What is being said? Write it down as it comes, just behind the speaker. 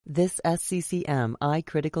This SCCM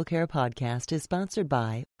iCritical Care podcast is sponsored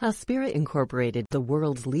by Hospira Incorporated, the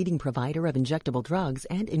world's leading provider of injectable drugs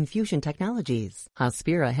and infusion technologies.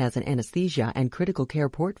 Hospira has an anesthesia and critical care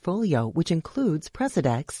portfolio which includes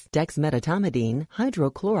Precedex, dexmedetomidine,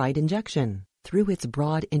 hydrochloride injection. Through its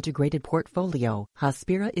broad integrated portfolio,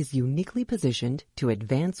 Hospira is uniquely positioned to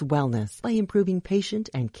advance wellness by improving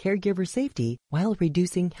patient and caregiver safety while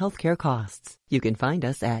reducing healthcare costs. You can find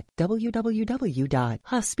us at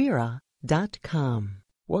www.hospira.com.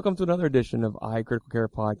 Welcome to another edition of iCritical Care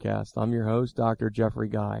Podcast. I'm your host, Dr. Jeffrey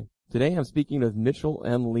Guy. Today I'm speaking with Mitchell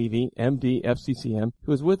M. Levy, MD, FCCM,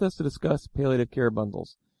 who is with us to discuss palliative care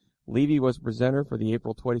bundles. Levy was a presenter for the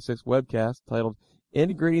April 26th webcast titled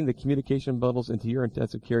Integrating the Communication Bundles into Your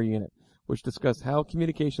Intensive Care Unit, which discussed how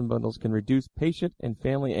communication bundles can reduce patient and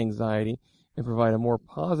family anxiety and provide a more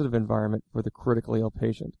positive environment for the critically ill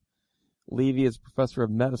patient. Levy is professor of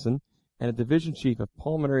medicine and a division chief of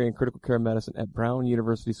pulmonary and critical care medicine at Brown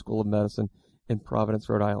University School of Medicine in Providence,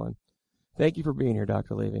 Rhode Island. Thank you for being here,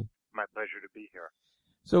 Dr. Levy. My pleasure to be here.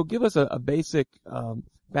 So give us a basic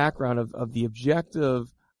background of the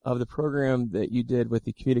objective of the program that you did with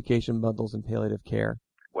the communication bundles and palliative care.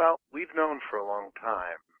 Well, we've known for a long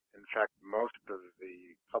time. In fact, most of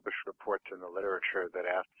the published reports in the literature that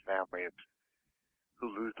ask families who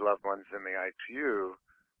lose loved ones in the ICU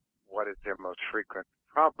what is their most frequent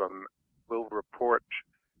problem will report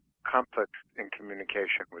conflict in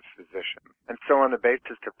communication with physicians. And so on the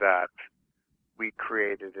basis of that, we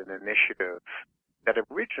created an initiative that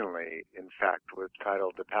originally, in fact, was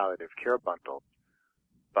titled the Palliative Care Bundle,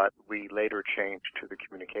 but we later changed to the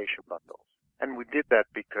communication bundles. And we did that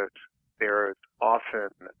because there is often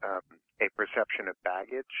a perception of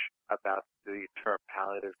baggage about the term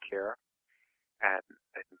palliative care. And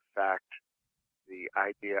in fact, the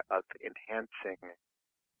idea of enhancing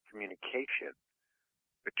communication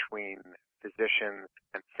between physicians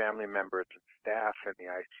and family members and staff in the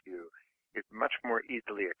ICU is much more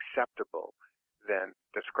easily acceptable than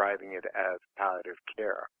describing it as palliative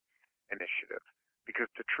care initiative.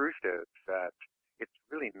 Because the truth is that it's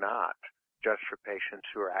really not just for patients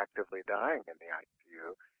who are actively dying in the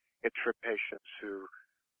ICU. It's for patients who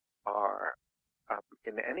are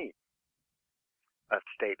in any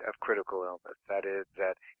state of critical illness. That is,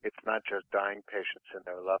 that it's not just dying patients and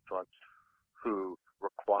their loved ones who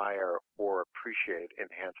require or appreciate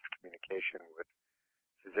enhanced communication with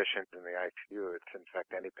physicians in the ICU. It's, in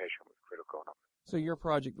fact, any patient with critical illness. So your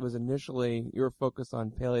project was initially, you were focused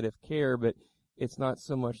on palliative care, but it's not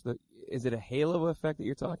so much is it a halo effect that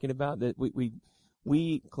you're talking about? That we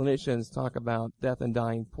clinicians talk about death and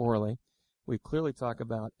dying poorly. We clearly talk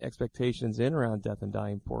about expectations in around death and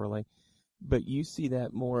dying poorly, but you see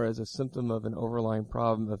that more as a symptom of an overlying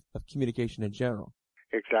problem of communication in general.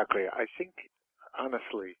 Exactly. I think,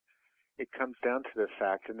 honestly, it comes down to the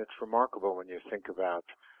fact, and it's remarkable when you think about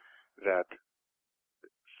that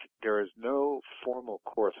there is no formal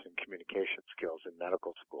course in communication skills in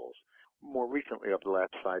medical schools. More recently, over the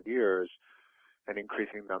last 5 years, an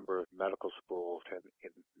increasing number of medical schools and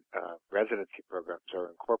residency programs are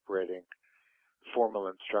incorporating formal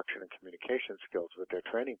instruction and communication skills with their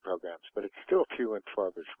training programs, but it's still few and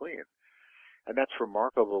far between. And that's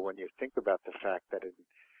remarkable when you think about the fact that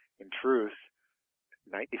in truth,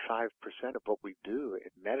 95% of what we do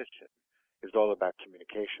in medicine is all about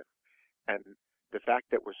communication. And the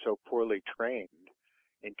fact that we're so poorly trained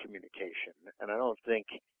in communication, and I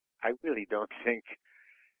really don't think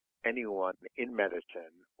anyone in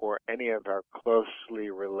medicine or any of our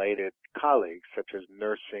closely related colleagues, such as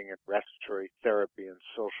nursing and respiratory therapy and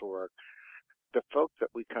social work, the folks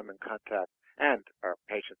that we come in contact, and our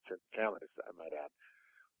patients and families, I might add,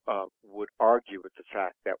 would argue with the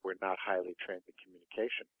fact that we're not highly trained in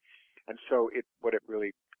communication. And so what it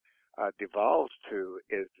really devolves to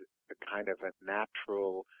is a kind of a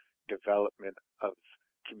natural development of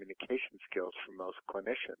communication skills for most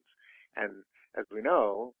clinicians. And as we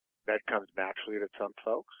know, that comes naturally to some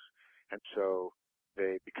folks, and so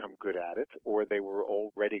they become good at it, or they were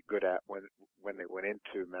already good at when they went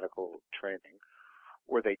into medical training,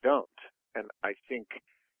 or they don't. And I think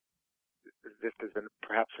this is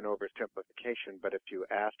perhaps an oversimplification, but if you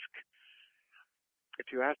ask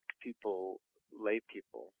people, lay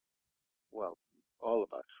people, well, all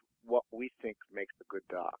of us, what we think makes a good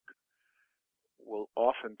doc, we'll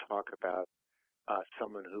often talk about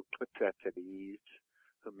someone who puts us at ease,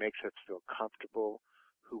 who makes us feel comfortable,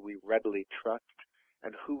 who we readily trust,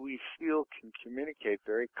 and who we feel can communicate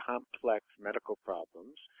very complex medical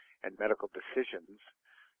problems and medical decisions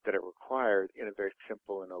that are required in a very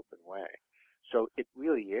simple and open way. So it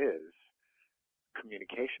really is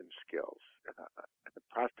communication skills, the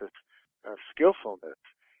process of skillfulness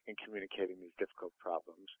in communicating these difficult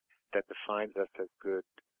problems that defines us as good,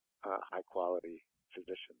 high-quality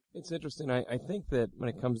physicians. It's interesting. I think that when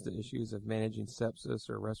it comes to issues of managing sepsis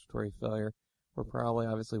or respiratory failure, we're probably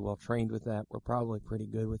obviously well trained with that. We're probably pretty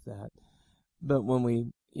good with that. But when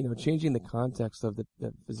we, changing the context of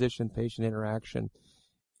the physician-patient interaction,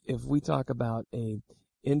 if we talk about a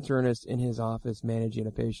internist in his office managing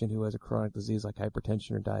a patient who has a chronic disease like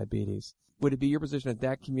hypertension or diabetes, would it be your position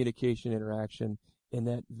that communication interaction in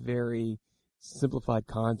that very simplified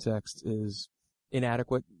context is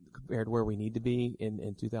inadequate compared to where we need to be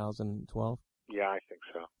in 2012? Yeah, I think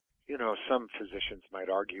so. Some physicians might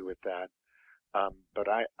argue with that, but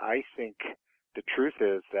I think the truth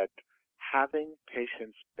is that having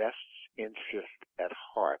patients' best interest at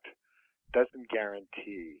heart doesn't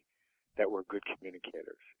guarantee that we're good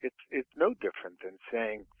communicators. It's no different than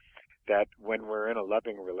saying that when we're in a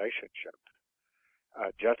loving relationship,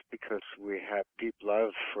 just because we have deep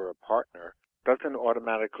love for a partner doesn't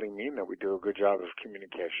automatically mean that we do a good job of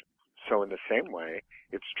communication. So in the same way,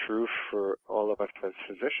 it's true for all of us as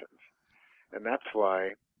physicians. And that's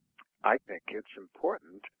why I think it's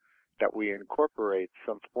important that we incorporate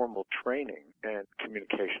some formal training and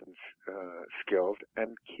communications skills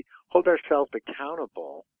and hold ourselves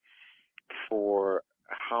accountable for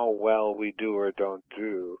how well we do or don't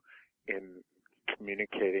do in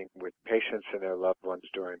communicating with patients and their loved ones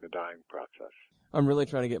during the dying process. I'm really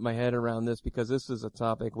trying to get my head around this because this is a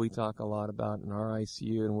topic we talk a lot about in our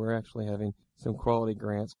ICU, and we're actually having some quality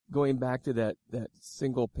grants. Going back to that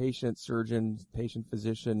single patient, surgeon, patient,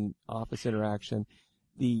 physician office interaction,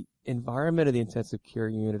 the environment of the intensive care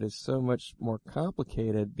unit is so much more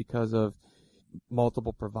complicated because of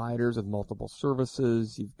multiple providers with multiple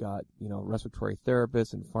services. You've got, respiratory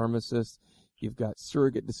therapists and pharmacists. You've got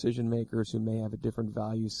surrogate decision makers who may have a different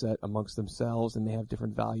value set amongst themselves and may have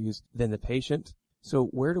different values than the patient. So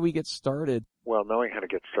where do we get started? Well, knowing how to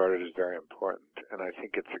get started is very important, and I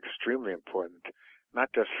think it's extremely important, not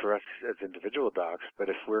just for us as individual docs, but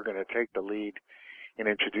if we're going to take the lead in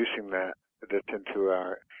introducing this into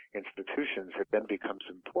our institutions, it then becomes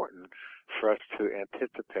important for us to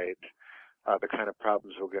anticipate the kind of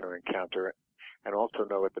problems we're going to encounter and also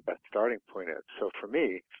know what the best starting point is. So for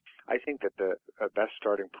me, I think that the best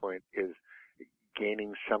starting point is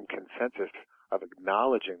gaining some consensus of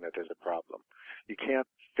acknowledging that there's a problem. You can't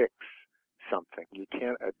fix something. You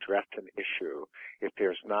can't address an issue if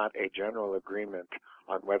there's not a general agreement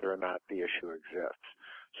on whether or not the issue exists.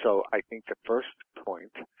 So I think the first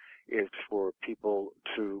point is for people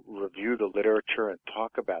to review the literature and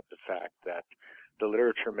talk about the fact that the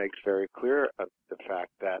literature makes very clear of the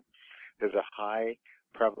fact that there's a high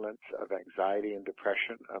prevalence of anxiety and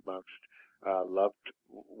depression amongst loved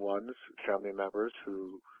ones, family members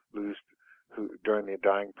who during the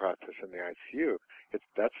dying process in the ICU.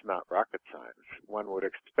 That's not rocket science. One would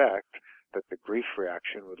expect that the grief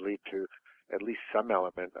reaction would lead to at least some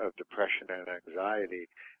element of depression and anxiety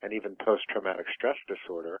and even post-traumatic stress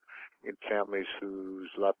disorder in families whose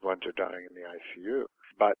loved ones are dying in the ICU.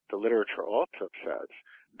 But the literature also says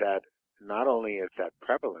that not only is that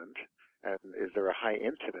prevalent and is there a high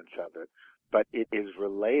incidence of it, but it is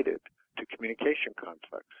related to communication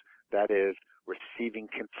conflicts. That is, receiving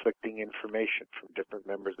conflicting information from different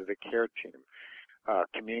members of the care team.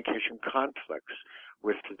 Communication conflicts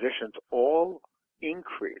with physicians all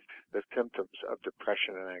increase the symptoms of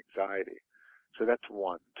depression and anxiety. So that's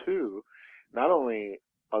one. Two, not only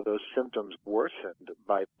are those symptoms worsened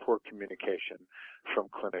by poor communication from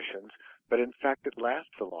clinicians, but in fact it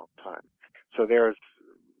lasts a long time. So there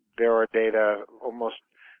are data almost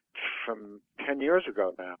from 10 years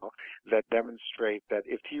ago now that demonstrate that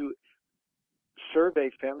if you survey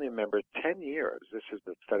family members 10 years, this is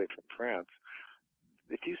the study from France,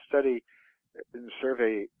 if you study and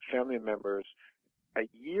survey family members a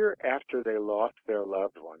year after they lost their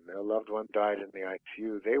loved one died in the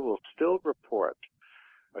ICU, they will still report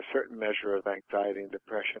a certain measure of anxiety and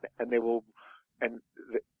depression, and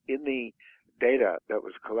in the data that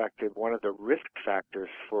was collected, one of the risk factors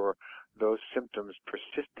for those symptoms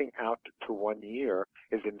persisting out to 1 year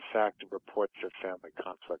is in fact reports of family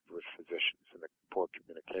conflict with physicians and the poor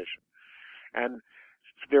communication. And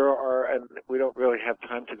and we don't really have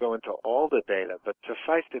time to go into all the data, but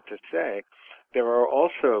suffice it to say, there are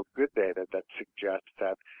also good data that suggest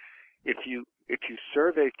that if you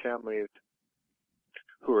survey families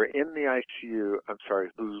who are in the ICU,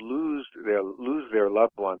 who lose their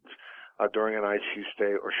loved ones during an ICU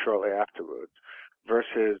stay or shortly afterwards,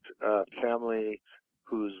 versus a family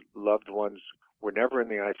whose loved ones were never in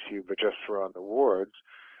the ICU but just were on the wards,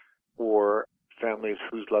 or families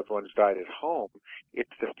whose loved ones died at home. It's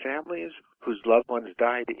the families whose loved ones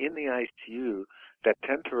died in the ICU that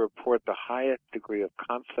tend to report the highest degree of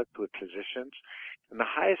conflict with physicians and the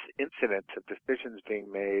highest incidence of decisions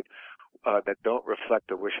being made that don't reflect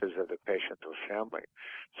the wishes of the patient or family.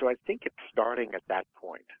 So I think it's starting at that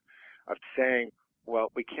point of saying,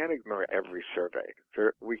 well, we can't ignore every survey.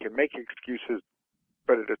 We can make excuses,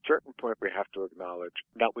 but at a certain point we have to acknowledge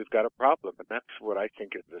that we've got a problem, and that's what I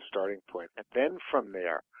think is the starting point. And then from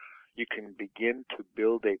there, you can begin to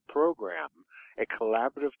build a program, a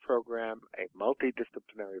collaborative program, a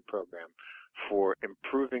multidisciplinary program for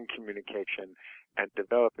improving communication and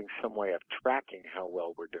developing some way of tracking how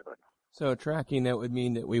well we're doing. So tracking, that would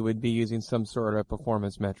mean that we would be using some sort of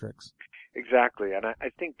performance metrics. Exactly, and I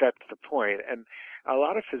think that's the point. And a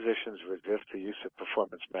lot of physicians resist the use of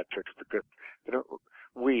performance metrics because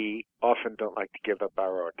we often don't like to give up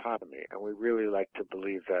our autonomy, and we really like to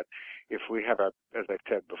believe that if we have, as I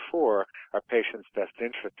said before, our patient's best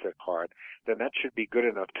interests at heart, then that should be good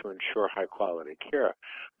enough to ensure high-quality care.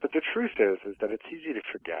 But the truth is that it's easy to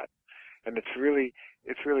forget. And it's really,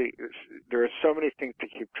 there are so many things to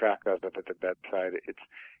keep track of at the bedside.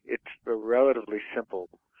 It's relatively simple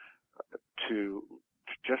to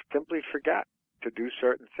just simply forget to do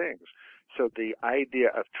certain things. So the idea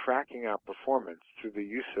of tracking our performance through the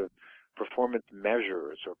use of performance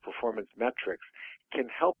measures or performance metrics can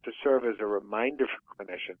help to serve as a reminder for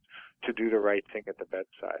clinicians to do the right thing at the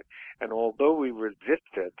bedside. And although we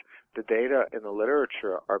resist it, the data in the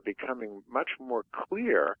literature are becoming much more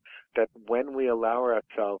clear that when we allow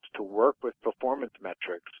ourselves to work with performance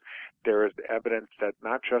metrics, there is evidence that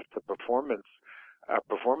not just the performance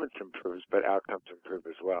improves, but outcomes improve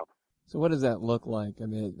as well. So what does that look like? I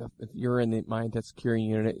mean, if you're in my intensive care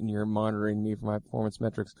unit and you're monitoring me for my performance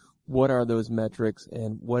metrics, what are those metrics,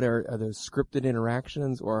 and what are those scripted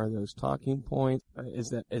interactions, or are those talking points?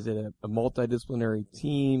 Is it a multidisciplinary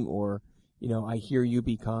team, or I hear you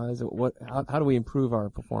because how do we improve our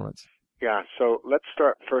performance? Yeah, so let's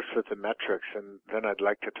start first with the metrics, and then I'd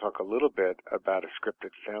like to talk a little bit about a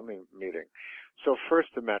scripted family meeting. So first,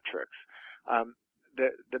 the metrics.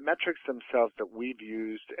 The metrics themselves that we've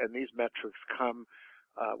used, and these metrics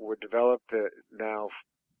were developed now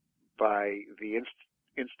by the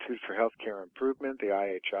Institute for Healthcare Improvement, the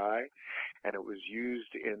IHI, and they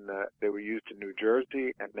were used in New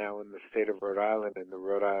Jersey and now in the state of Rhode Island in the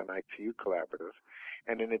Rhode Island ICU Collaborative.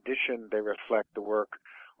 And in addition, they reflect the work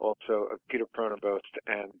also of Peter Pronovost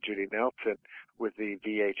and Judy Nelson with the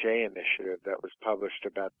VHA initiative that was published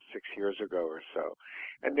about 6 years ago or so.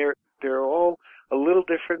 And they're all a little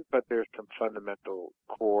different, but there's some fundamental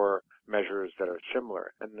core measures that are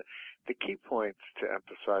similar. And the key points to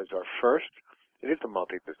emphasize are, first, it is a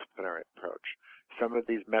multidisciplinary approach. Some of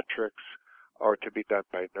these metrics are to be done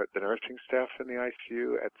by the nursing staff in the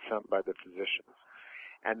ICU and some by the physicians.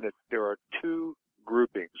 And that there are two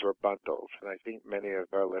groupings or bundles, and I think many of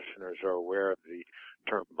our listeners are aware of the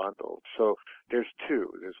term bundles. So there's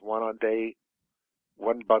two. There's one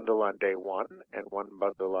bundle on day one and one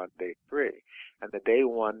bundle on day three. And the day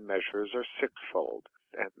one measures are sixfold.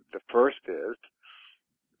 And the first is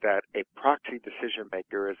that a proxy decision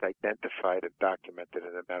maker is identified and documented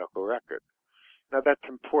in a medical record. Now that's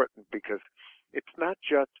important because it's not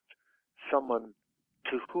just someone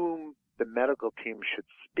to whom the medical team should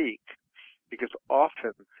speak, because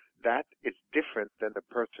often that is different than the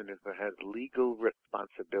person who has legal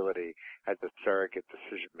responsibility as a surrogate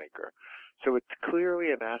decision maker. So it's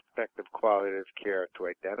clearly an aspect of qualitative care to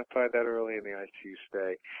identify that early in the ICU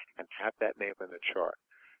stay and have that name in the chart.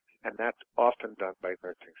 And that's often done by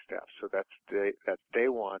nursing staff. So that's day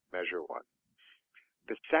one, measure one.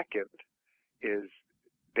 The second is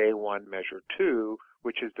day one, measure two,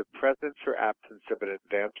 which is the presence or absence of an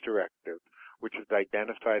advance directive, which is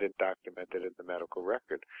identified and documented in the medical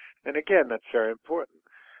record. And again, that's very important.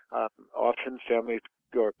 Often families,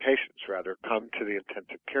 or patients rather, come to the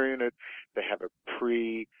intensive care unit. They have a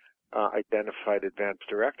pre-identified advance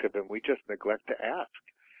directive, and we just neglect to ask.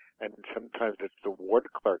 And sometimes it's the ward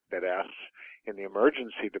clerk that asks in the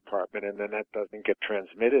emergency department, and then that doesn't get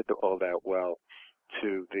transmitted all that well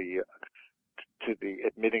to the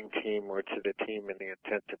admitting team or to the team in the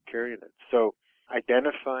intensive care unit. So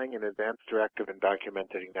identifying an advance directive and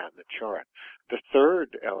documenting that in the chart. The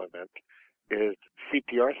third element is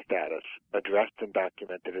CPR status addressed and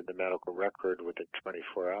documented in the medical record within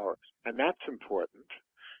 24 hours. And that's important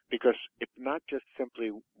because it's not just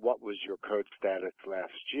simply what was your code status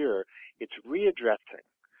last year, it's readdressing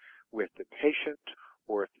with the patient,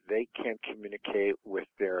 or if they can't communicate with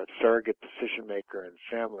their surrogate decision maker and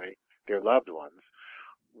family, their loved ones,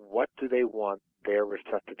 what do they want their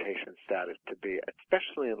resuscitation status to be,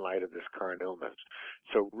 especially in light of this current illness.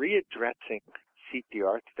 So readdressing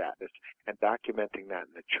CPR status and documenting that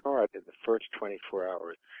in the chart in the first 24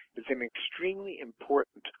 hours is an extremely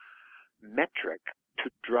important metric to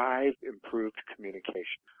drive improved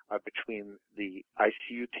communication between the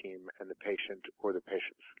ICU team and the patient or the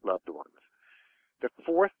patient's loved ones. The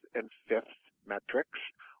fourth and fifth metrics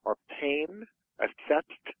are pain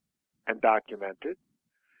assessed and documented,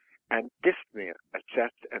 and dyspnea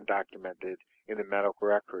assessed and documented in the medical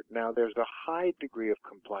record. Now, there's a high degree of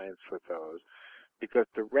compliance with those because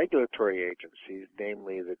the regulatory agencies,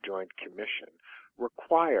 namely the Joint Commission,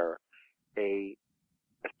 require a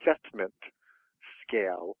assessment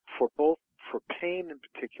scale for pain in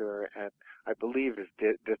particular, and I believe is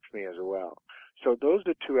dyspnea as well. So those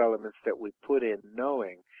are two elements that we put in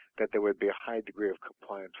knowing that there would be a high degree of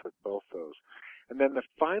compliance with both those. And then the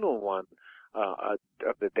final one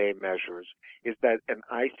of the day measures is that an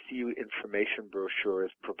ICU information brochure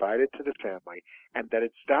is provided to the family and that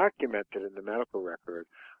it's documented in the medical record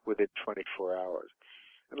within 24 hours.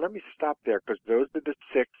 And let me stop there because those are the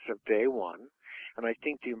 6 of day 1. And I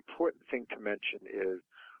think the important thing to mention is,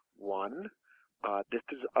 1, this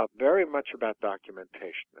is very much about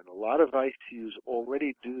documentation. And a lot of ICUs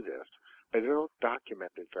already do this, but they don't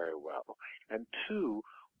document it very well. And 2,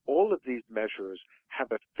 all of these measures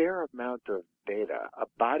have a fair amount of data, a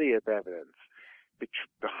body of evidence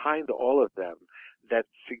behind all of them that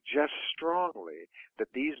suggests strongly that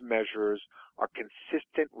these measures are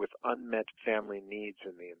consistent with unmet family needs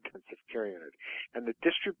in the intensive care unit. And the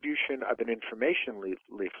distribution of an information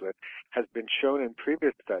leaflet has been shown in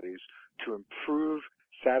previous studies to improve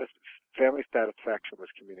family satisfaction with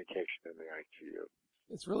communication in the ICU.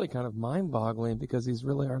 It's really kind of mind-boggling because these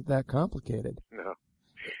really aren't that complicated. No.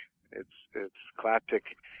 It's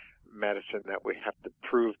classic medicine that we have to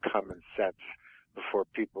prove common sense before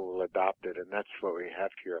people will adopt it, and that's what we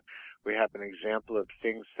have here. We have an example of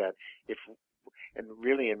things that and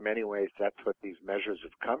really in many ways that's what these measures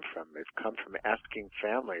have come from. They've come from asking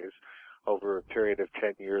families over a period of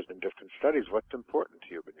 10 years in different studies, what's important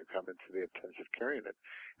to you when you come into the intensive care unit?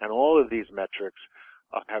 And all of these metrics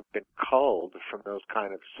have been culled from those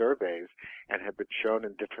kind of surveys and have been shown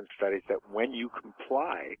in different studies that when you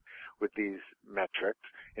comply with these metrics,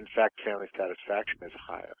 in fact, family satisfaction is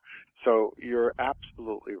higher. So you're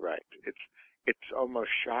absolutely right. It's almost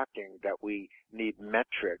shocking that we need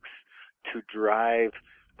metrics to drive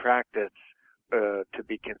practice to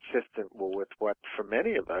be consistent with what, for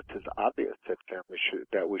many of us, is obvious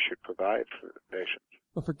that we should provide for the patients.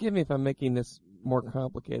 Well, forgive me if I'm making this more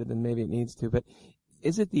complicated than maybe it needs to, but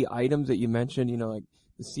is it the items that you mentioned, like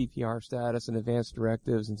the CPR status and advanced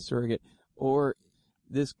directives and surrogate, or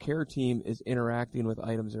this care team is interacting with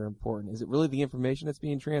items that are important? Is it really the information that's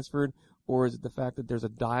being transferred, or is it the fact that there's a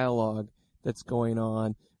dialogue that's going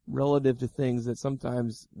on relative to things that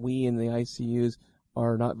sometimes we in the ICUs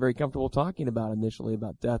are not very comfortable talking about initially,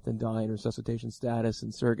 about death and dying, resuscitation status,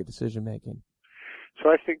 and surrogate decision-making? So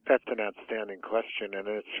I think that's an outstanding question, and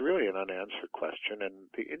it's really an unanswered question. And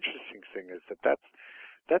the interesting thing is that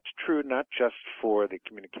that's true not just for the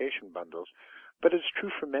communication bundles, but it's true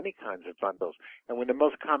for many kinds of bundles. And when the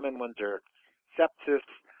most common ones are sepsis,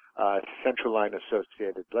 central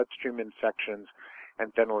line-associated bloodstream infections,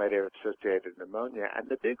 and ventilator-associated pneumonia. And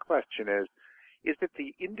the big question is it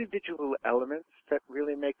the individual elements that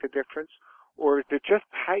really make the difference, or is it just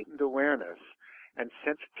heightened awareness and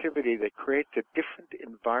sensitivity that creates a different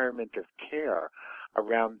environment of care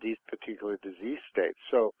around these particular disease states?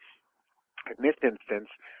 So in this instance,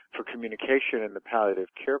 for communication in the palliative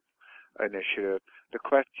care initiative, the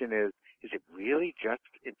question is it really just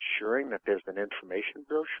ensuring that there's an information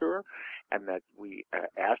brochure and that we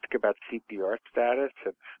ask about CPR status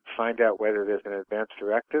and find out whether there's an advanced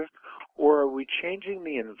directive? Or are we changing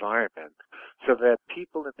the environment so that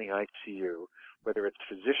people in the ICU, whether it's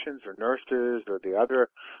physicians or nurses or the other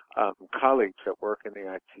colleagues that work in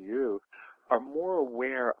the ICU, are more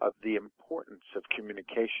aware of the importance of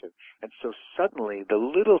communication? And so suddenly the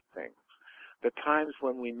little things, the times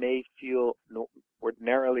when we may feel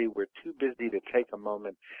ordinarily we're too busy to take a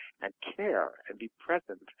moment and care and be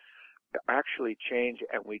present, actually change,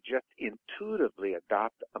 and we just intuitively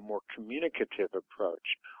adopt a more communicative approach,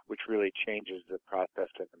 which really changes the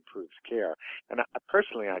process and improves care. And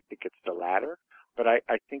personally, I think it's the latter, but I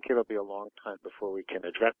think it'll be a long time before we can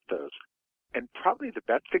address those. And probably the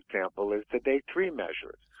best example is the day 3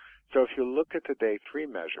 measures. So if you look at the day 3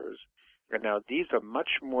 measures, and now these are much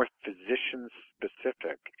more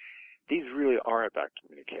physician-specific, these really are about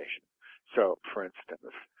communication. So, for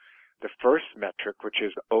instance, the first metric, which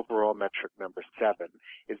is overall metric number 7,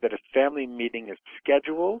 is that a family meeting is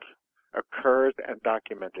scheduled, occurs, and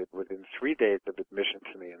documented within 3 days of admission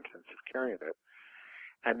to the intensive care unit.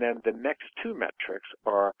 And then the next two metrics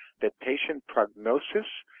are that patient prognosis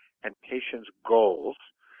and patient's goals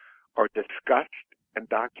are discussed and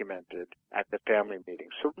documented at the family meeting.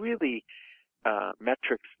 So really,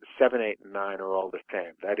 metrics 7, 8, and 9 are all the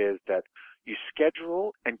same. That is that you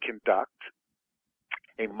schedule and conduct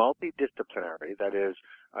a multidisciplinary, that is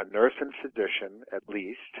a nurse and physician at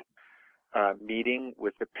least, meeting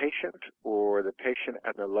with the patient or the patient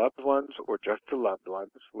and their loved ones or just the loved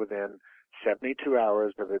ones within 72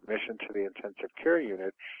 hours of admission to the intensive care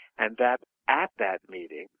unit, and that at that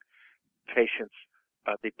meeting, patients,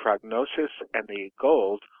 the prognosis and the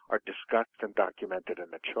goals are discussed and documented in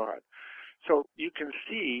the chart. So you can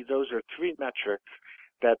see those are three metrics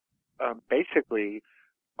that basically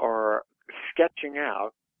are sketching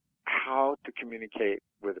out how to communicate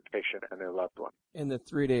with a patient and their loved one. In the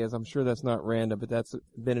 3 days, I'm sure that's not random, but that's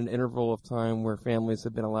been an interval of time where families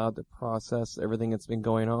have been allowed to process everything that's been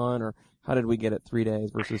going on, or how did we get it 3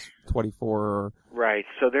 days versus 24? Or... Right.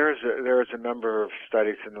 So there is a number of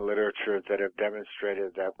studies in the literature that have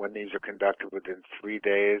demonstrated that when these are conducted within 3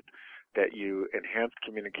 days, that you enhance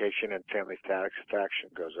communication and family satisfaction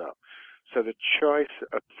goes up. So the choice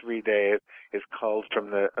of 3 days is culled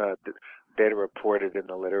from the data reported in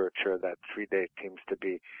the literature that 3 days seems to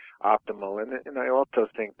be optimal. And I also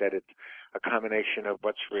think that it's a combination of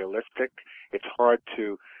what's realistic. It's hard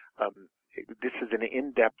to, this is an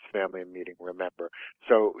in-depth family meeting, remember.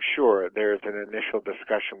 So sure, there's an initial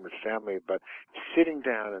discussion with family, but sitting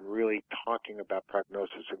down and really talking about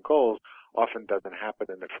prognosis and goals often doesn't happen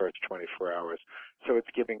in the first 24 hours. So it's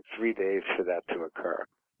giving 3 days for that to occur.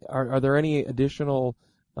 Are there any additional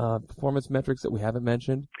performance metrics that we haven't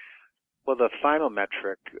mentioned? Well, the final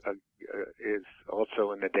metric is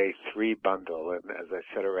also in the day 3 bundle. And as I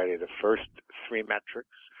said already, the first 3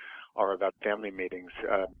 metrics are about family meetings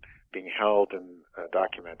being held and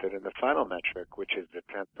documented. And the final metric, which is the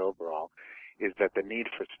 10th overall, is that the need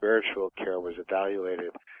for spiritual care was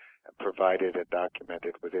evaluated, provided, and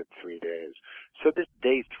documented within 3 days. So this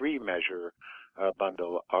day 3 measure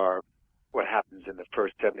bundle are what happens in the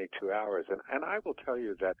first 72 hours. And I will tell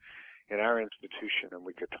you that in our institution, and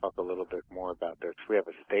we could talk a little bit more about this, we have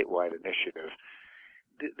a statewide initiative.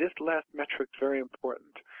 This last metric is very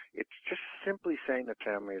important. It's just simply saying to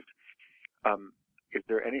families, is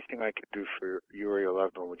there anything I could do for you or your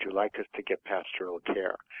loved one? Would you like us to get pastoral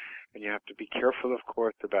care? And you have to be careful, of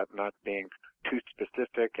course, about not being too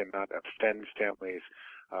specific and not offend families'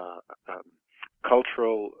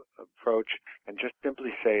 cultural approach, and just simply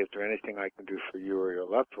say, is there anything I can do for you or your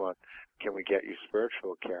loved one? Can we get you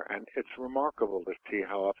spiritual care? And it's remarkable to see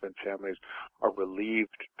how often families are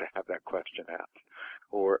relieved to have that question asked.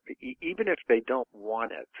 Or even if they don't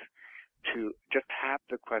want it, to just have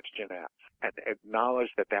the question asked and acknowledge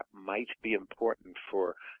that that might be important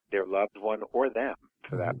for their loved one or them,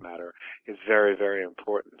 for that matter, is very, very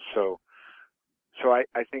important. So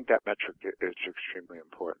I think that metric is extremely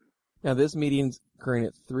important. Now, this meeting's occurring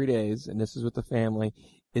at 3 days, and this is with the family.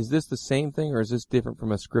 Is this the same thing, or is this different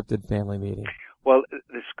from a scripted family meeting? Well,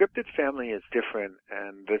 the scripted family is different,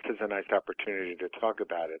 and this is a nice opportunity to talk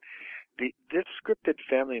about it. This scripted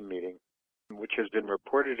family meeting, which has been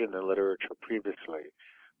reported in the literature previously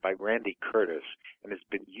by Randy Curtis and has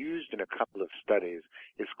been used in a couple of studies,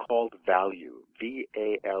 is called VALUE,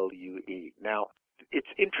 V-A-L-U-E. Now,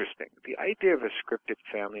 it's interesting. The idea of a scripted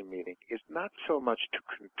family meeting is not so much to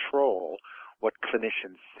control what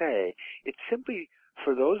clinicians say. It's simply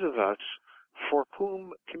for those of us for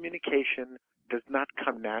whom communication does not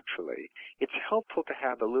come naturally. It's helpful to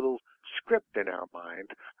have a little script in our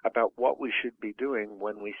mind about what we should be doing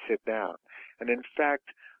when we sit down. And in fact,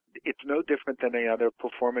 it's no different than any other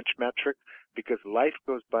performance metric because life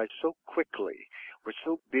goes by so quickly. We're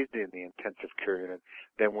so busy in the intensive care unit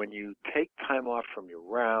that when you take time off from your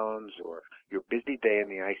rounds or your busy day in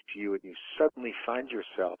the ICU and you suddenly find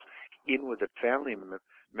yourself in with a family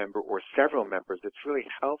member or several members, it's really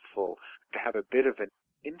helpful to have a bit of an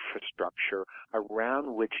infrastructure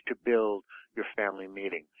around which to build your family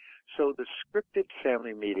meeting. So the scripted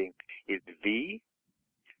family meeting is V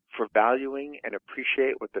for valuing and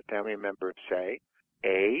appreciate what the family members say.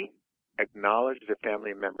 A, acknowledge the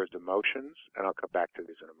family members' emotions, and I'll come back to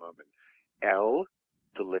this in a moment. L,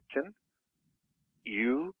 to listen.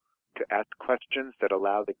 U, to ask questions that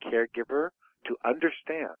allow the caregiver to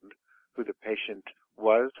understand who the patient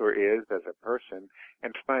was or is as a person.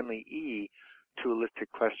 And finally, E, to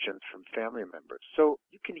elicit questions from family members. So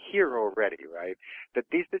you can hear already, right, that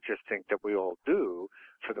these are just things that we all do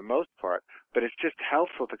for the most part, but it's just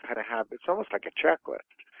helpful to kind of have, it's almost like a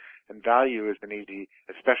checklist. And value is an easy,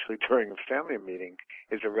 especially during a family meeting,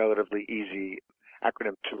 is a relatively easy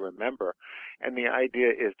acronym to remember. And the idea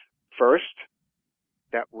is, first,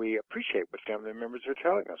 that we appreciate what family members are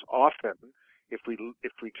telling us. Often, if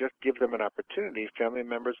we just give them an opportunity, family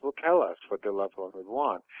members will tell us what their loved one would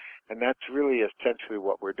want. And that's really essentially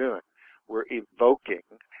what we're doing. We're evoking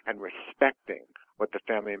and respecting what the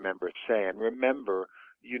family members say. And remember,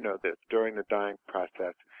 you know this, during the dying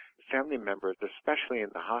process, family members, especially in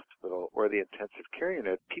the hospital or the intensive care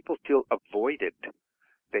unit, people feel avoided.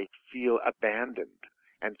 They feel abandoned.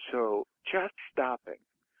 And so just stopping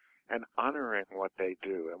and honoring what they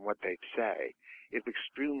do and what they say is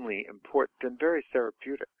extremely important and very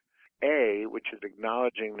therapeutic. Which is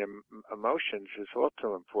acknowledging their emotions, is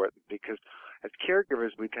also important because as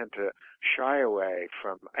caregivers we tend to shy away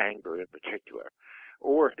from anger in particular,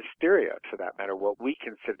 or hysteria for that matter, what we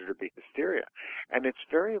consider to be hysteria. And it's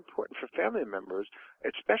very important for family members,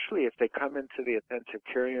 especially if they come into the intensive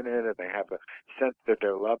care unit and they have a sense that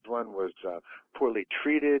their loved one was poorly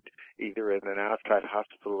treated, either in an outside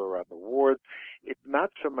hospital or on the ward. It's not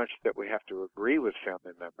so much that we have to agree with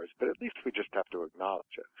family members, but at least we just have to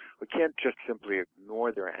acknowledge it. We can't just simply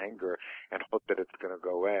ignore their anger and hope that it's going to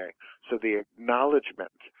go away. So the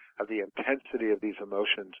acknowledgement of the intensity of these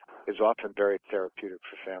emotions is often very therapeutic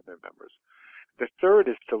for family members. The third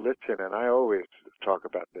is to listen, and I always talk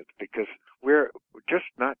about this because we're just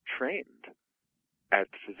not trained as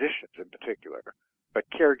physicians in particular, but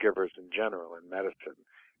caregivers in general in medicine,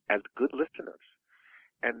 as good listeners.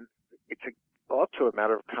 And it's also a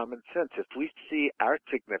matter of common sense. If we see our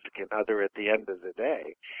significant other at the end of the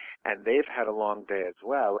day, and they've had a long day as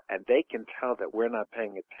well, and they can tell that we're not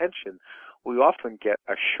paying attention, we often get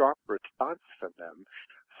a sharp response from them,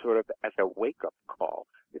 sort of as a wake-up call.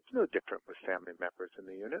 It's no different with family members in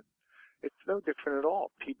the unit. It's no different at all.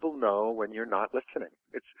 People know when you're not listening.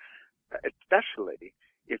 It's especially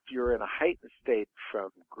if you're in a heightened state from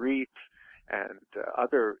grief and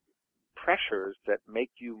other pressures that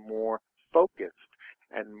make you more focused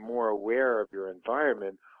and more aware of your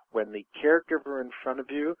environment. When the caregiver in front of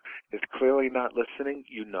you is clearly not listening,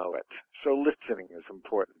 you know it. So listening is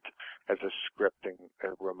important as a scripting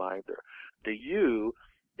reminder. The U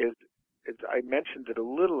is I mentioned it a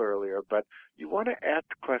little earlier, but you want to ask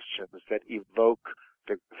questions that evoke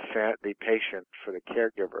the patient for the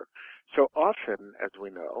caregiver. So often, as we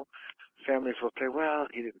know, families will say, well,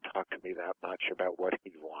 he didn't talk to me that much about what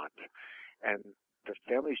he wants. And the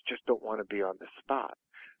families just don't want to be on the spot.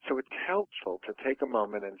 So it's helpful to take a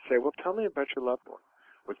moment and say, well, tell me about your loved one.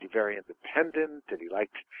 Was he very independent? Did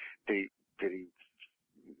he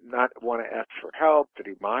not want to ask for help? Did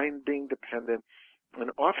he mind being dependent? And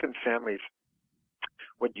often families,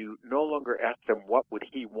 when you no longer ask them what would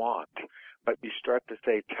he want, but you start to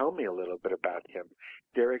say, tell me a little bit about him,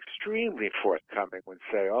 they're extremely forthcoming when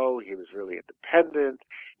say, oh, he was really independent,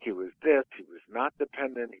 he was this, he was not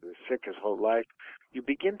dependent, he was sick his whole life. You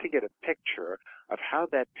begin to get a picture of how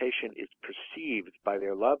that patient is perceived by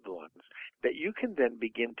their loved ones that you can then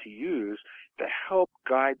begin to use to help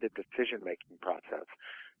guide the decision-making process,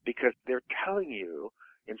 because they're telling you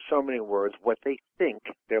in so many words what they think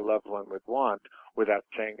their loved one would want without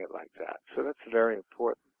saying it like that. So that's very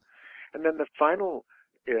important. And then the final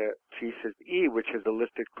piece is E, which is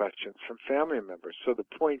elicited questions from family members. So the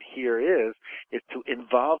point here is to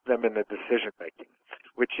involve them in the decision-making,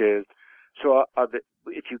 which is, so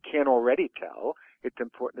if you can't already tell, it's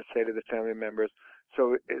important to say to the family members,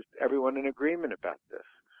 so is everyone in agreement about this?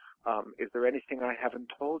 Is there anything I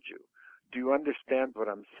haven't told you? Do you understand what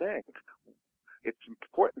I'm saying? It's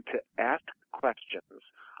important to ask questions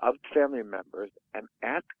of family members and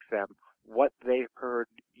ask them what they heard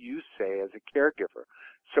you say as a caregiver.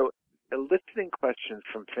 So eliciting questions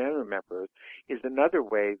from family members is another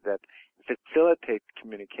way that facilitates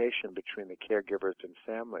communication between the caregivers and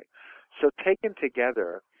family. So taken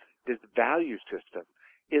together, this value system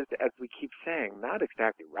is, as we keep saying, not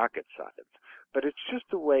exactly rocket science, but it's just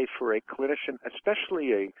a way for a clinician,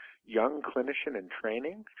 especially a young clinician in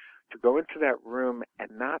training, to go into that room and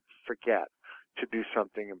not forget to do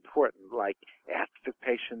something important, like ask the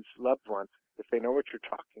patient's loved ones if they know what you're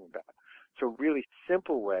talking about. So really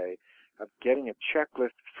simple way of getting a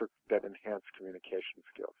checklist that enhance communication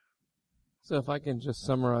skills. So if I can just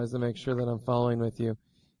summarize to make sure that I'm following with you.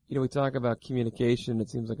 You know, we talk about communication. It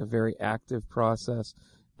seems like a very active process,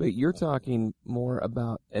 but you're talking more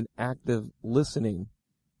about an active listening,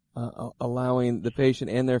 allowing the patient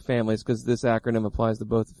and their families, because this acronym applies to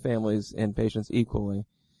both families and patients equally,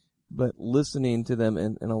 but listening to them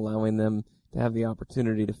and allowing them to have the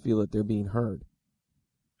opportunity to feel that they're being heard.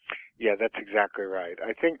 Yeah, that's exactly right.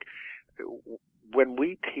 I think when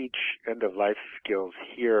we teach end-of-life skills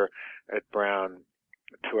here at Brown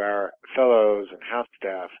to our fellows and house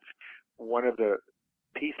staff, one of the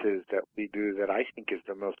pieces that we do that I think is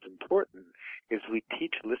the most important is we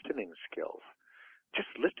teach listening skills. Just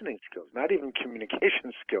listening skills, not even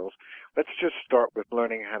communication skills. Let's just start with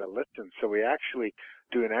learning how to listen. So we actually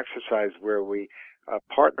do an exercise where we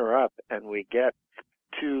partner up and we get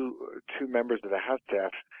two members of the house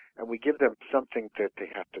staff and we give them something that they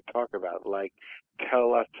have to talk about, like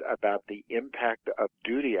tell us about the impact of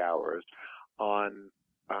duty hours on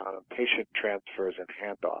patient transfers and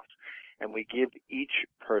handoffs. And we give each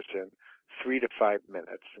person 3 to 5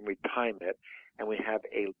 minutes, and we time it, and we have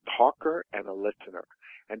a talker and a listener.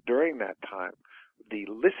 And during that time, the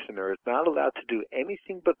listener is not allowed to do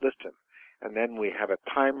anything but listen. And then we have a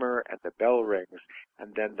timer, and the bell rings,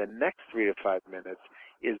 and then the next 3 to 5 minutes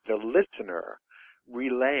is the listener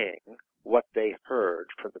relaying what they heard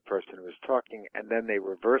from the person who was talking, and then they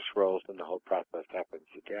reverse roles, and the whole process happens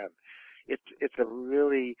again. It's a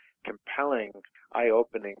really compelling,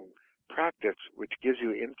 eye-opening practice, which gives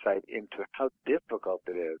you insight into how difficult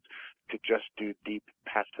it is to just do deep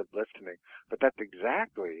passive listening. But that's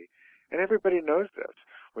exactly, and everybody knows this,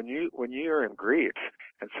 when you're in grief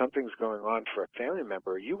and something's going on for a family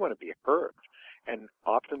member, you want to be heard. And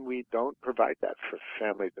often we don't provide that for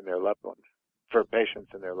families and their loved ones, for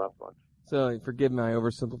patients and their loved ones. So forgive my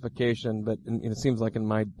oversimplification, but it seems like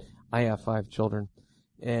I have 5 children.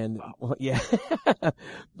 And, well, yeah,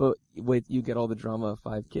 but you get all the drama of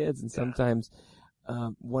 5 kids, and sometimes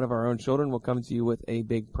one of our own children will come to you with a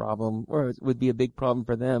big problem, or it would be a big problem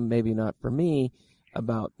for them, maybe not for me,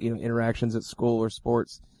 about, interactions at school or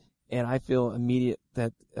sports, and I feel immediate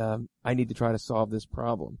that I need to try to solve this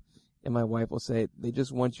problem. And my wife will say, they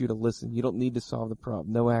just want you to listen. You don't need to solve the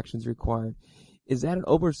problem. No actions required. Is that an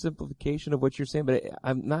oversimplification of what you're saying? But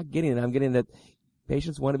I'm not getting it. I'm getting that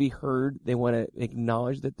patients want to be heard. They want to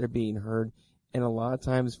acknowledge that they're being heard. And a lot of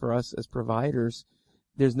times for us as providers,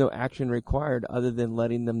 there's no action required other than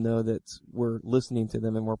letting them know that we're listening to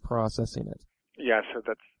them and we're processing it. Yeah, so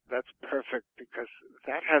that's perfect, because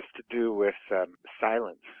that has to do with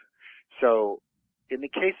silence. So in the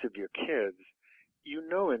case of your kids, you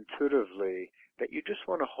know intuitively that you just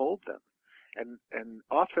want to hold them. And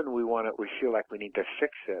often we feel like we need to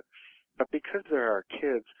fix it. But because they're our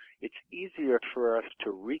kids, it's easier for us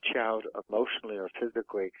to reach out emotionally or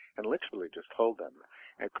physically and literally just hold them.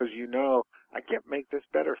 And because I can't make this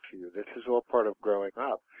better for you. This is all part of growing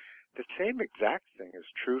up. The same exact thing is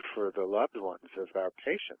true for the loved ones of our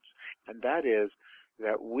patients. And that is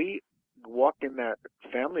that we walk in that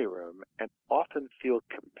family room and often feel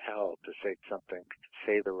compelled to say something,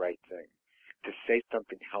 say the right thing, to say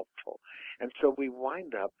something helpful. And so we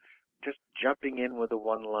wind up just jumping in with a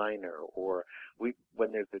one-liner, or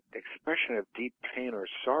when there's an expression of deep pain or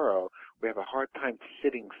sorrow, we have a hard time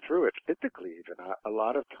sitting through it physically even. A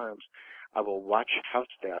lot of times I will watch house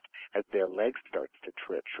staff as their legs start to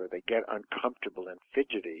twitch or they get uncomfortable and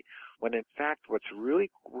fidgety, when in fact what's really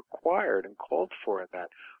required and called for in that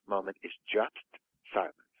moment is just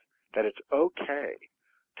silence, that it's okay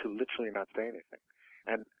to literally not say anything.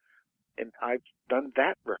 And I've done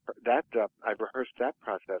that. I've rehearsed that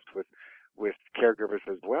process with caregivers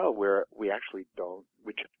as well, where we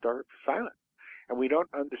just are silent, and we don't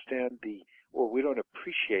understand we don't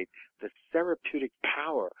appreciate the therapeutic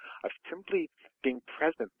power of simply being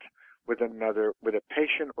present with a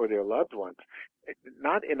patient or their loved ones,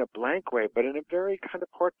 not in a blank way, but in a very kind of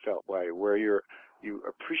heartfelt way, where you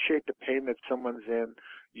appreciate the pain that someone's in.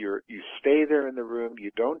 You stay there in the room.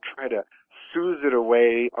 You don't try to soothe it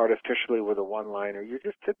away artificially with a one-liner. You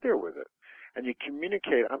just sit there with it, and you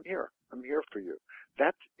communicate, I'm here for you.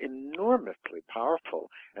 That's enormously powerful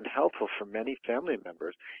and helpful for many family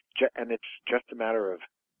members, and it's just a matter of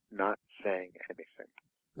not saying anything.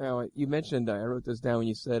 Now, you mentioned, I wrote this down when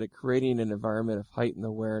you said it, creating an environment of heightened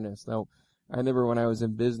awareness. Now, I remember when I was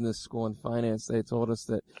in business school and finance, they told us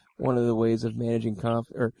that one of the ways of managing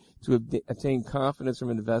to obtain confidence from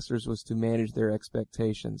investors was to manage their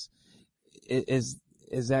expectations. Is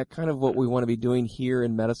that kind of what we want to be doing here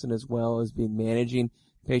in medicine as well, as being managing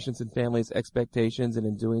patients and families' expectations, and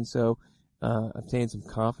in doing so, obtain some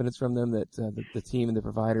confidence from them that the team and the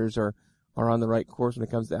providers are on the right course when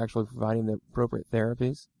it comes to actually providing the appropriate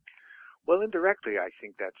therapies? Well, indirectly, I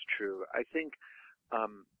think that's true. I think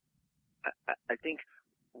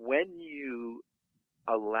when you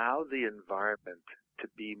allow the environment to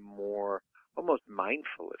be more almost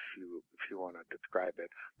mindful, if you want to describe it,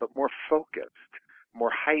 but more focused,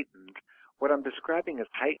 more heightened. What I'm describing as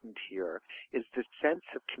heightened here is the sense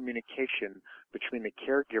of communication between the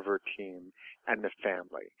caregiver team and the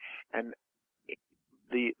family. And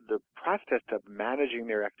the process of managing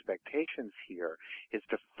their expectations here is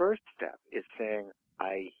the first step is saying,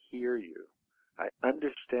 I hear you. I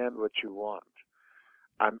understand what you want.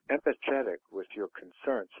 I'm empathetic with your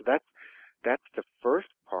concerns. So that's the first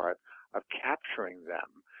part of capturing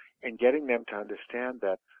them and getting them to understand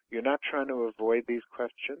that you're not trying to avoid these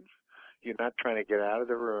questions. You're not trying to get out of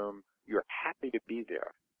the room. You're happy to be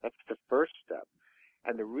there. That's the first step.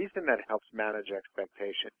 And the reason that helps manage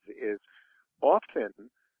expectations is often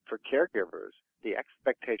for caregivers, the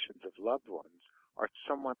expectations of loved ones are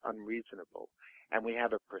somewhat unreasonable. And we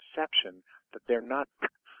have a perception that they're not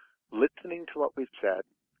listening to what we've said.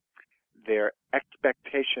 Their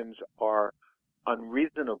expectations are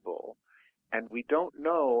unreasonable, and we don't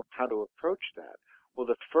know how to approach that. Well,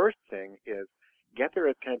 the first thing is get their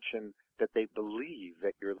attention that they believe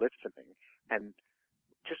that you're listening, and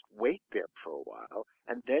just wait there for a while,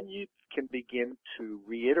 and then you can begin to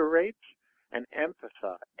reiterate and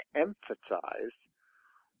emphasize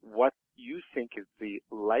what you think is the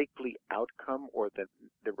likely outcome or the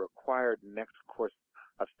required next course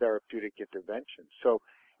of therapeutic intervention. So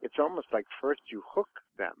it's almost like first you hook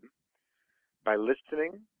them by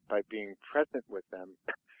listening, by being present with them,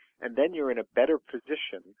 and then you're in a better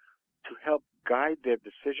position to help guide their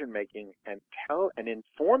decision-making and tell and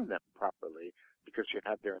inform them properly because you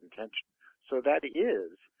have their intention. So that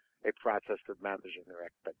is a process of managing their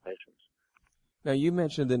expectations. Now, you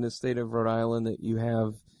mentioned in the state of Rhode Island that you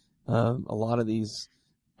have a lot of these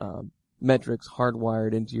metrics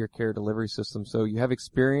hardwired into your care delivery system. So you have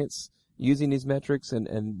experience using these metrics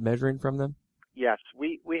and measuring from them? Yes,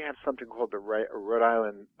 we have something called the Rhode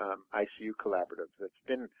Island ICU Collaborative that's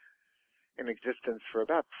been in existence for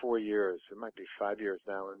about 4 years. It might be 5 years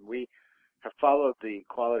now, and we have followed the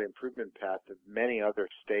quality improvement path of many other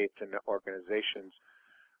states and organizations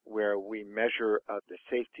where we measure the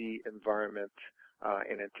safety environment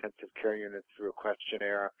in intensive care units through a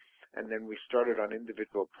questionnaire. And then we started on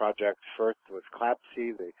individual projects. First was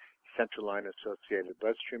CLABSI, the central line-associated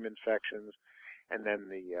bloodstream infections, and then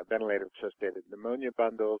the ventilator-associated pneumonia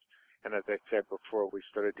bundles. And as I said before, we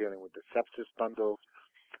started dealing with the sepsis bundles.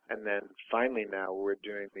 And then finally now we're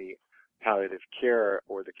doing the palliative care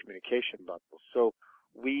or the communication bundles. So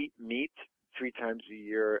we meet 3 times a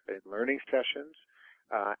year in learning sessions,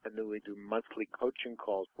 and then we do monthly coaching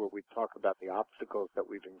calls where we talk about the obstacles that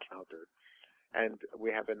we've encountered. And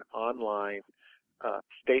we have an online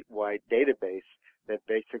statewide database that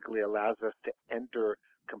basically allows us to enter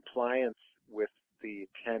compliance with the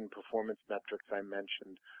 10 performance metrics I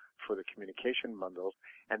mentioned for the communication bundles,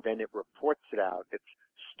 and then it reports it out. It's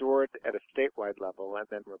stored at a statewide level and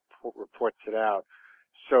then reports it out.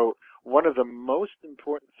 So one of the most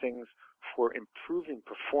important things for improving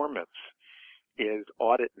performance is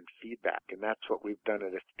audit and feedback, and that's what we've done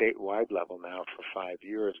at a statewide level now for 5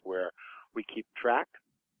 years, where we keep track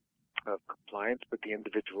of compliance with the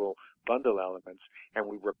individual bundle elements, and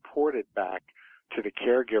we report it back to the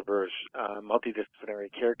caregivers, multidisciplinary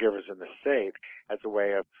caregivers in the state, as a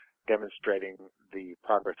way of demonstrating the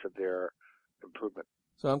progress of their improvement.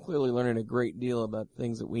 So I'm clearly learning a great deal about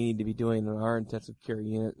things that we need to be doing in our intensive care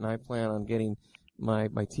unit, and I plan on getting my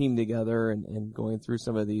team together and going through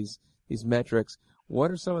some of these metrics.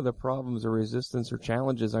 What are some of the problems or resistance or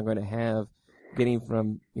challenges I'm going to have getting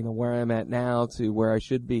from where I'm at now to where I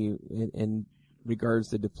should be in regards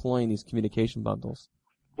to deploying these communication bundles?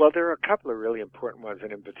 Well, there are a couple of really important ones,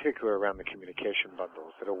 and in particular around the communication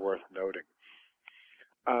bundles that are worth noting.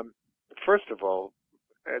 First of all,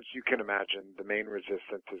 as you can imagine, the main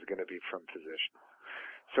resistance is going to be from physicians.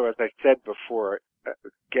 So as I said before,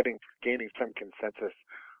 gaining some consensus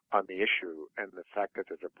on the issue and the fact that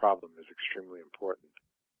there's a problem is extremely important.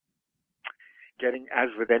 As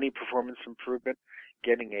with any performance improvement,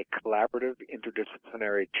 getting a collaborative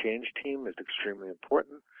interdisciplinary change team is extremely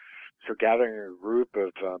important. So gathering a group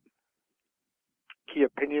of key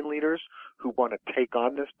opinion leaders who want to take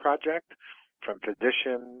on this project from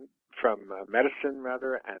medicine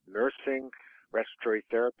and nursing, respiratory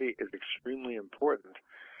therapy is extremely important.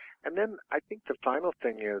 And then I think the final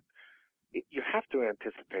thing is you have to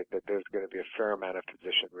anticipate that there's going to be a fair amount of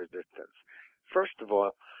physician resistance. First of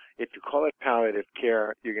all, if you call it palliative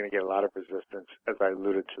care, you're going to get a lot of resistance, as I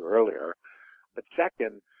alluded to earlier. But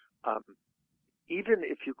second, even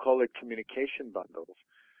if you call it communication bundles,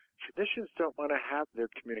 physicians don't want to have their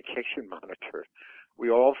communication monitored.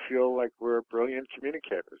 We all feel like we're brilliant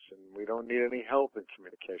communicators, and we don't need any help in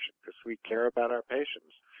communication because we care about our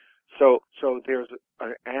patients. So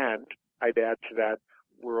and I'd add to that,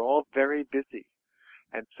 we're all very busy.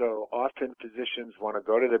 And so often physicians want to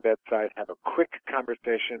go to the bedside, have a quick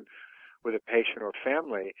conversation with a patient or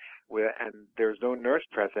family and there's no nurse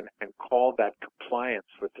present and call that compliance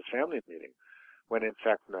with the family meeting, when in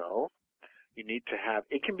fact, no. You need to have,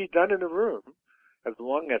 it can be done in a room as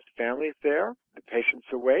long as family's there, the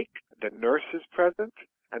patient's awake, the nurse is present,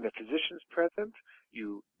 and the physician's present.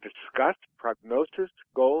 You discuss prognosis,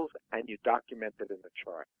 goals, and you document it in the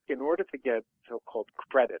chart. In order to get so-called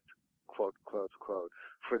credit, quote, close quote,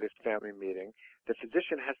 for this family meeting, the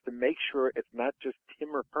physician has to make sure it's not just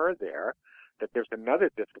him or her there, that there's another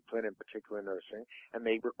discipline, in particular nursing, and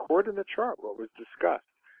they record in the chart what was discussed.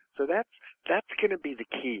 So that's going to be the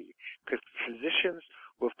key, because physicians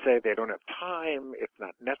will say they don't have time, it's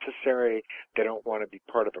not necessary, they don't want to be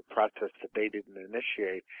part of a process that they didn't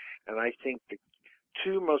initiate. And I think the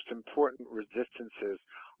two most important resistances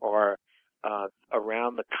are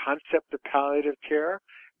around the concept of palliative care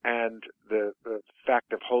and the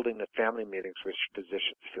fact of holding the family meetings, which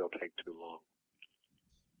physicians feel take too long.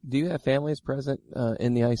 Do you have families present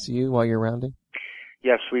in the ICU while you're rounding?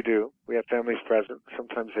 Yes, we do. We have families present.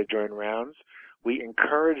 Sometimes they join rounds. We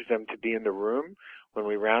encourage them to be in the room when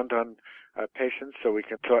we round on patients, so we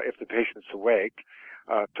can talk, if the patient's awake,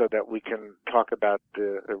 so that we can talk about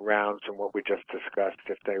the rounds and what we just discussed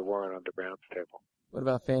if they weren't on the rounds table. What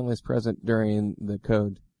about families present during the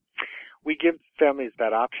code? We give families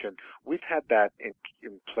that option. We've had that in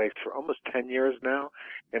place for almost 10 years now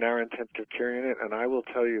in our intensive care unit, and I will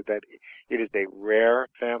tell you that it is a rare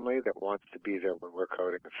family that wants to be there when we're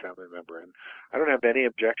coding a family member, and I don't have any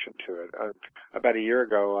objection to it. About a year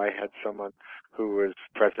ago, I had someone who was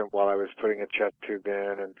present while I was putting a chest tube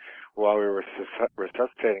in and while we were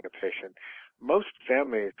resuscitating a patient. Most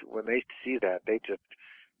families, when they see that, they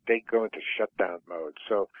go into shutdown mode.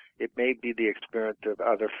 So it may be the experience of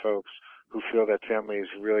other folks who feel that families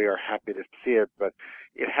really are happy to see it, but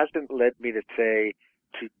it hasn't led me to say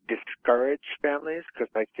to discourage families, because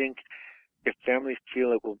I think if families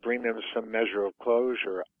feel it will bring them some measure of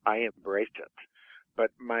closure, I embrace it.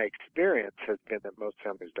 But my experience has been that most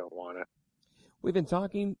families don't want it. We've been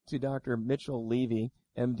talking to Dr. Mitchell Levy,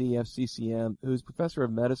 MD, FCCM, who's Professor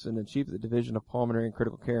of Medicine and Chief of the Division of Pulmonary and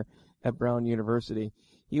Critical Care at Brown University.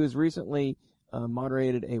 He was recently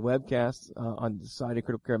moderated a webcast on the Society of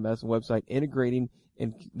Critical Care Medicine website, integrating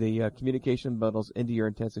in the communication bundles into your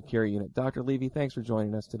intensive care unit. Dr. Levy, thanks for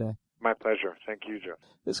joining us today. My pleasure. Thank you, Joe.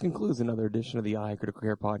 This concludes another edition of the iCritical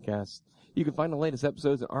Care Podcast. You can find the latest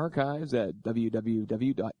episodes and archives at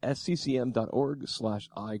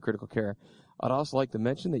www.sccm.org/iCriticalCare. I'd also like to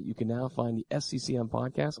mention that you can now find the SCCM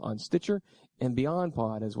podcast on Stitcher and Beyond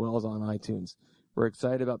Pod, as well as on iTunes. We're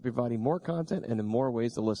excited about providing more content and in more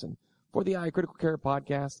ways to listen. For the iCritical Care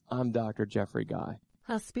Podcast, I'm Dr. Jeffrey Guy.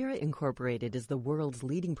 Hospira Incorporated is the world's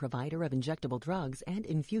leading provider of injectable drugs and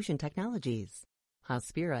infusion technologies.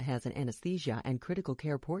 Hospira has an anesthesia and critical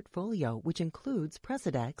care portfolio which includes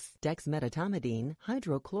Precedex, dexmedetomidine,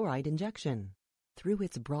 hydrochloride injection. Through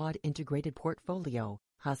its broad integrated portfolio,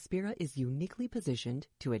 Hospira is uniquely positioned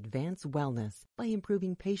to advance wellness by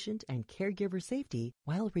improving patient and caregiver safety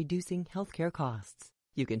while reducing healthcare costs.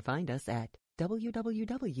 You can find us at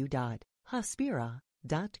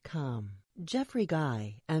www.hospira.com. Jeffrey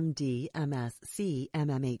Guy, MD, MSc,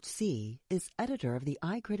 MMHC, is editor of the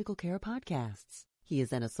iCritical Care podcasts. He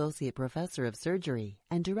is an associate professor of surgery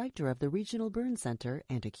and director of the Regional Burn Center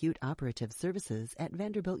and Acute Operative Services at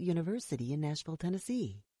Vanderbilt University in Nashville,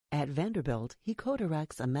 Tennessee. At Vanderbilt, he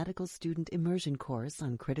co-directs a medical student immersion course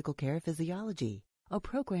on critical care physiology, a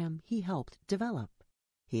program he helped develop.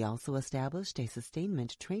 He also established a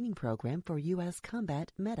sustainment training program for U.S.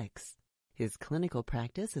 combat medics. His clinical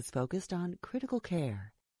practice is focused on critical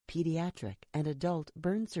care, pediatric and adult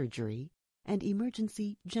burn surgery, and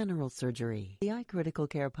emergency general surgery. The iCritical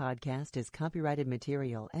Care podcast is copyrighted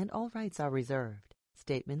material and all rights are reserved.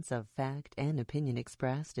 Statements of fact and opinion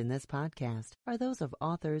expressed in this podcast are those of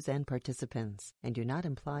authors and participants and do not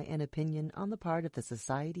imply an opinion on the part of the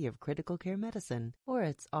Society of Critical Care Medicine or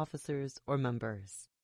its officers or members.